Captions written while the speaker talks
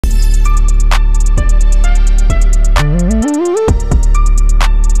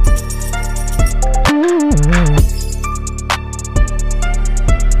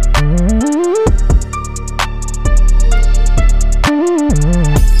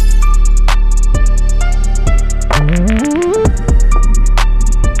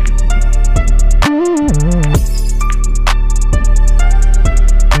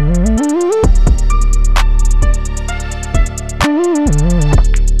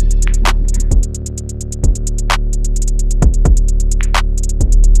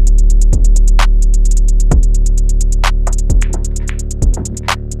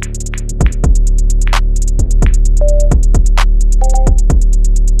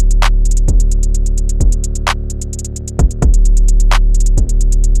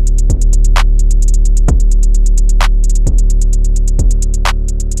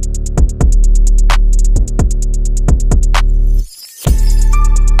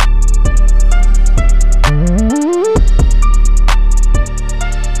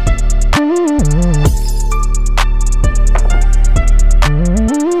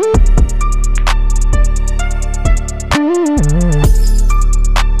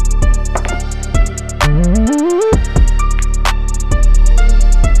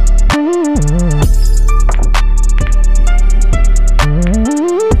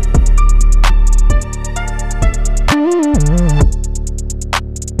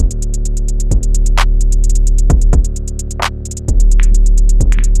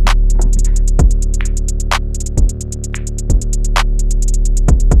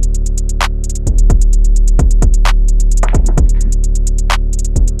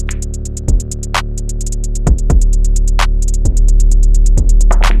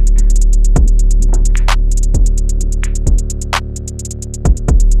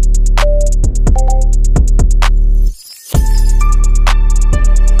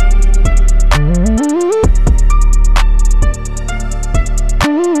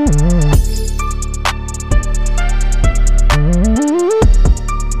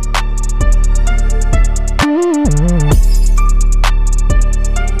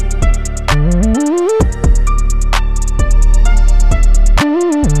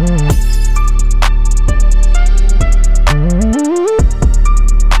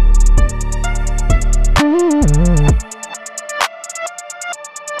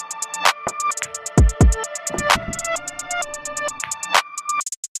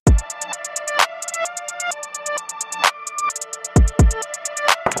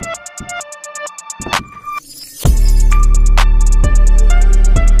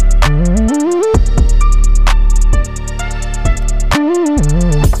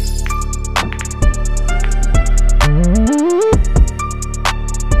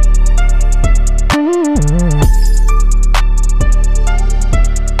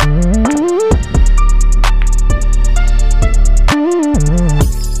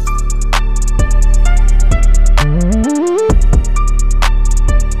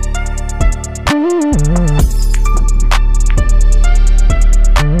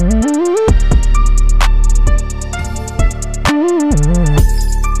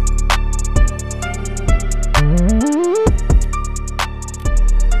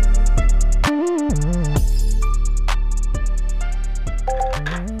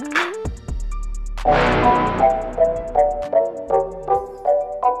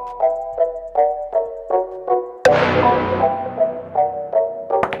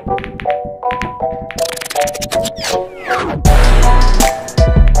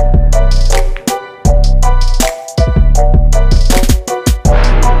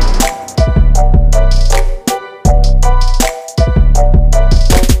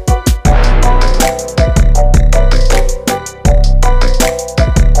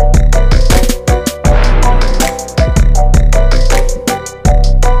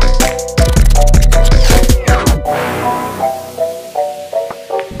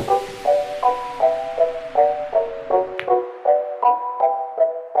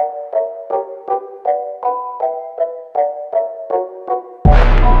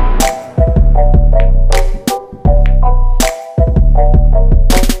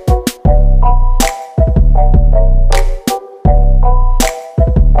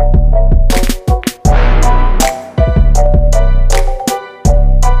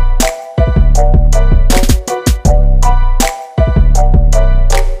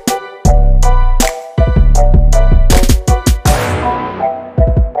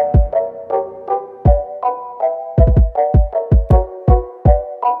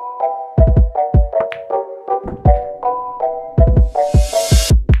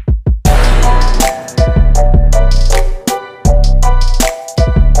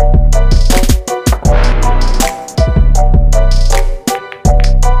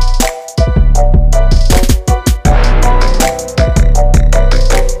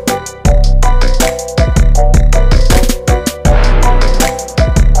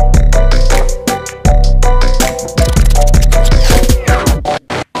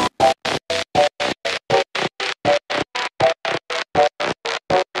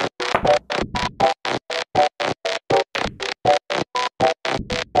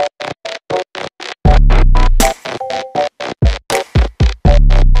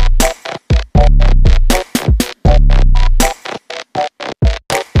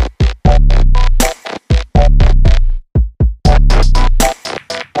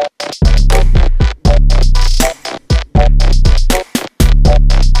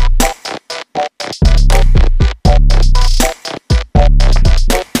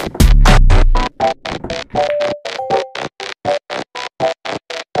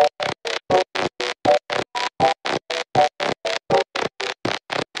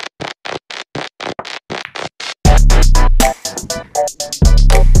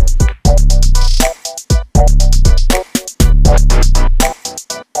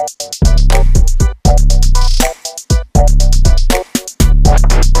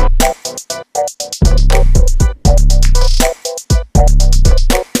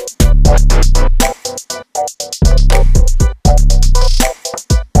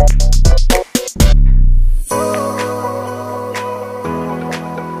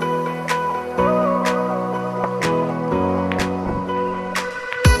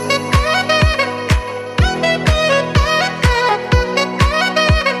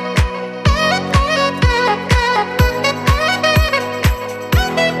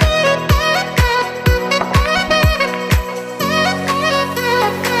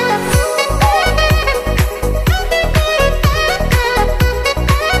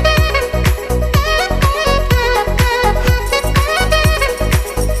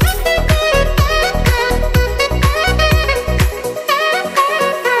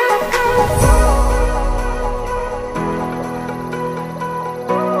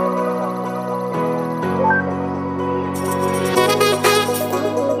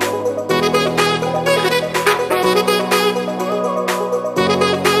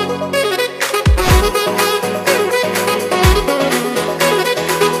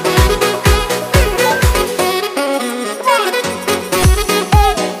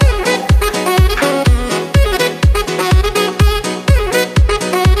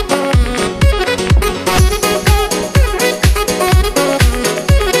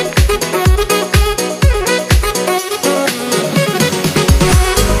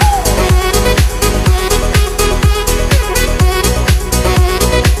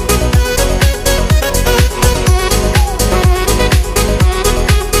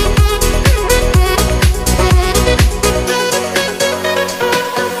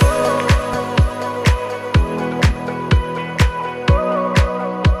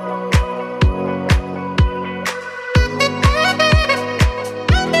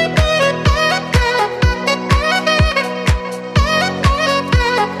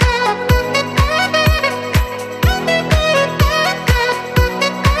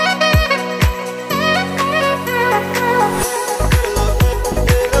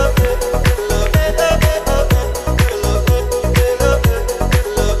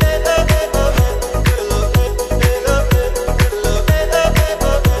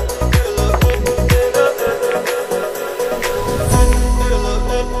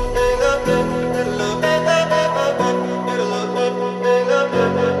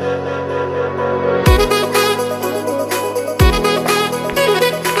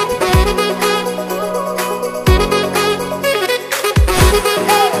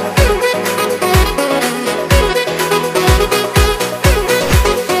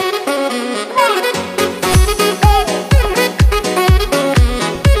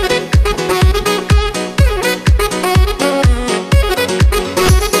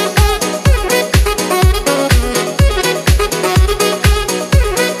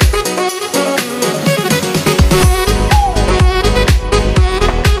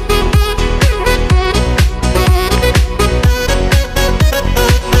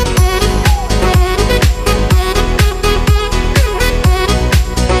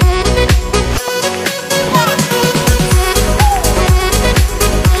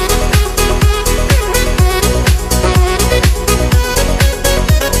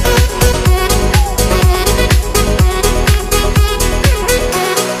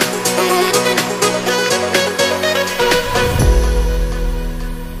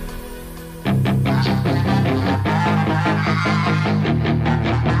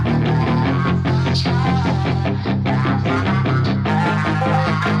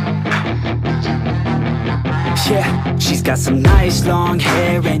got some nice long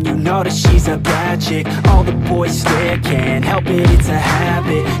hair, and you know that she's a bad chick. All the boys stare, can't help it, it's a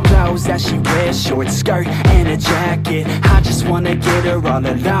habit. Clothes that she wears, short skirt and a jacket. I just wanna get her all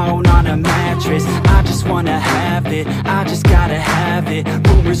alone on a mattress. I just wanna have it, I just gotta have it.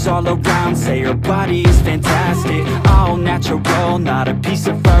 Rumors all around say her body is fantastic. All natural, not a piece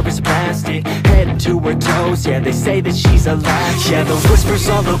of fur is plastic. Head to her toes, yeah, they say that she's a latch. Yeah, the whispers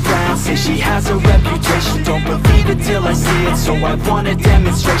all around say she has a reputation. Don't believe it till I see it, so I want a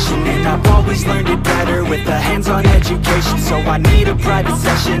demonstration. And I've always learned it better with a hands-on education. So I need a private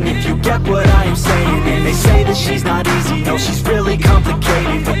session if you get what I am saying. And they say that she's not easy, no, she's really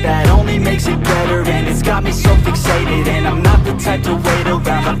complicated, but that only makes it better, and it's got me so fixated. And I'm not the type to wait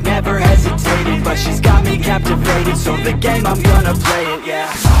around, I've never hesitated, but she's got me captivated, so the game, I'm gonna play it,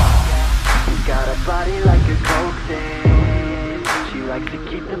 yeah. She's got a body like a coke thing, she likes to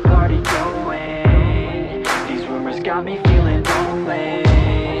keep the party going. These rumors got me feeling lonely,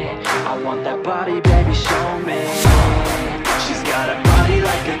 I want that body, baby, show me. She's got a body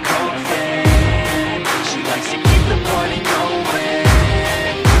like a coke thing, she likes to keep the party going.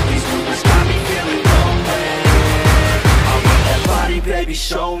 These rumors got me feeling lonely, I want that body, baby,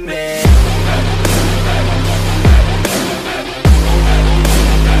 show me.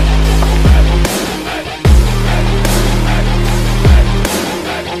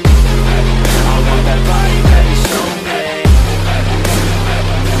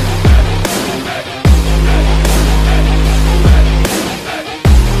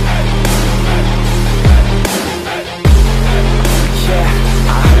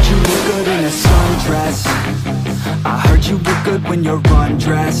 I heard you look good when you're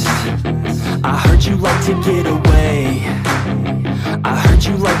undressed. I heard you like to get away. I heard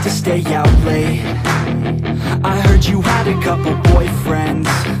you like to stay out late. I heard you had a couple boyfriends.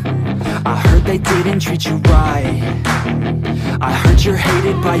 I heard they didn't treat you right. I heard you're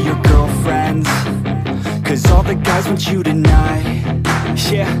hated by your girlfriends, 'cause all the guys want you tonight.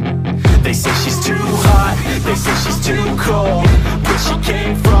 Yeah, they say she's too hot, they say she's too cold. Where she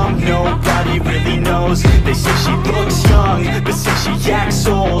came from, nobody really knows. They say she looks young, but say she acts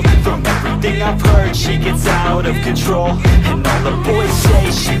old. From everything I've heard, she gets out of control. And all the boys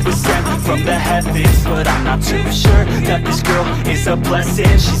say she was sent from the heavens, but I'm not too sure that this girl is a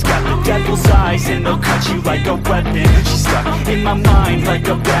blessing. She's got the devil's eyes and they'll cut you like a weapon. She's stuck in my mind like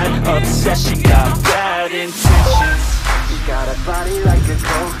a bad obsession. Got bad intentions. She's got a body like a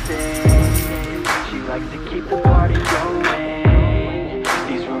coke thing, she likes to keep the party going.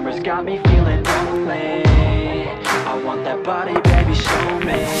 These rumors got me feeling lonely, I want that body, baby, show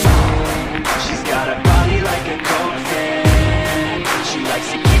me. She's got a body like a coke thing, she likes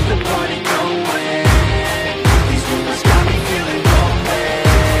to keep the party going. These rumors got me feeling lonely,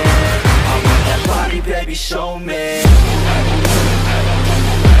 I want that body, baby, show me.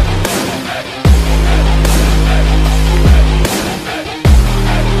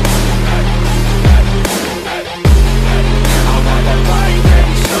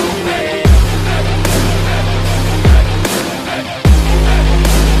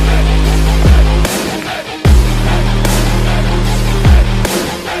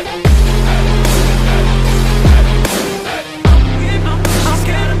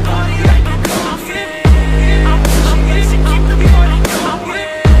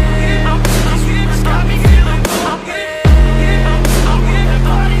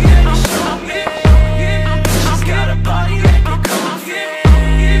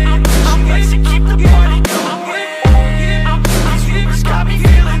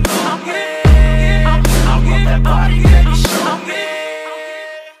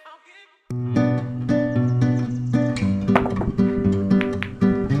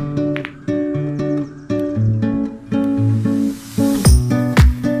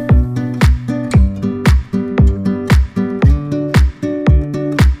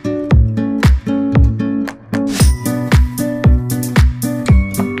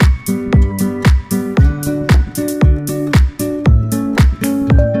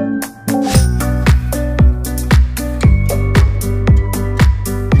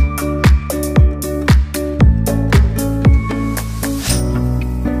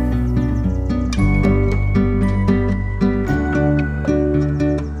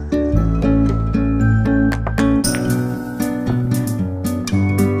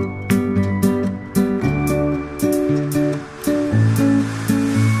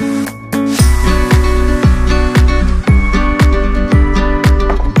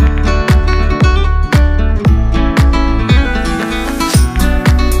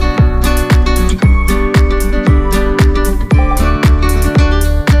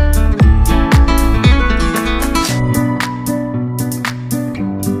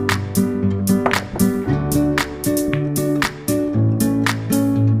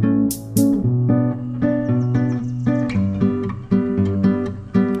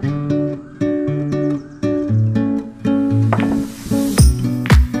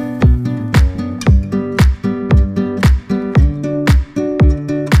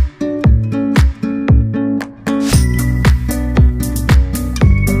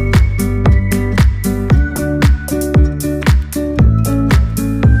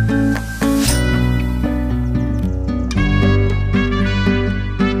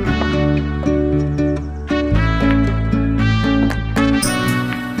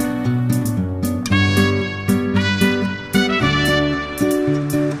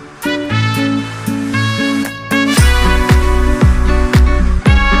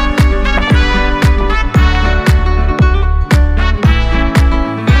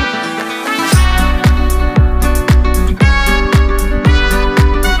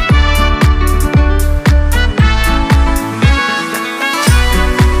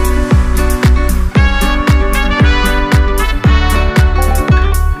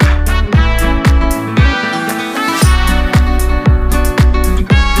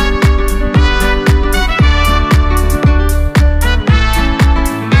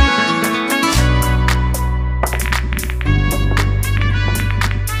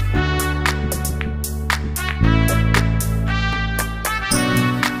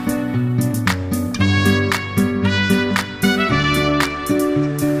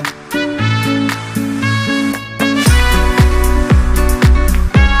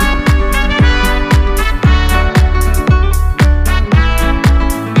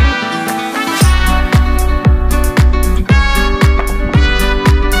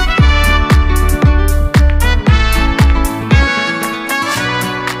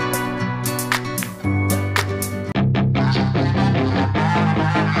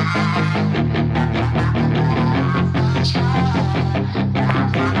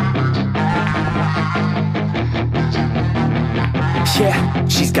 Yeah,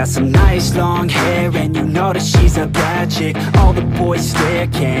 she's got some nice long hair, and you know that she's a bad chick. All the boys stare,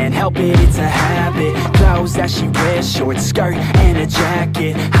 can't help it, it's a habit. Clothes that she wears, short skirt and a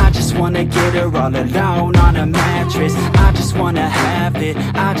jacket. I just wanna get her all alone on a mattress. I just wanna have it,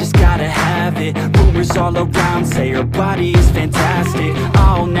 I just gotta have it. Rumors all around say her body is fantastic.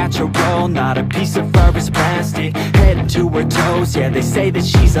 All natural, not a piece of fur is plastic. Head to her toes, yeah, they say that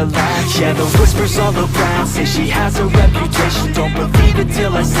she's a latch. Yeah, the whispers all around say she has a reputation. Don't believe it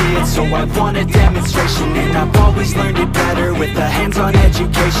till I see it, so I want a demonstration. And I've always learned it better with a hands-on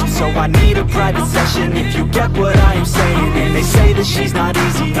education. So I need a private session if you get what I am saying. And they say that she's not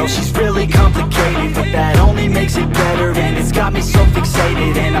easy, no, she's really complicated. But that only makes it better, and it's got me so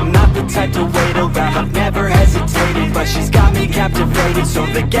fixated. And I'm not the type to wait around, I've never hesitated. But she's got me captivated, so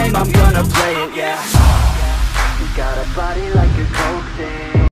the game, I'm gonna play it, yeah. You got a body like a coke thing.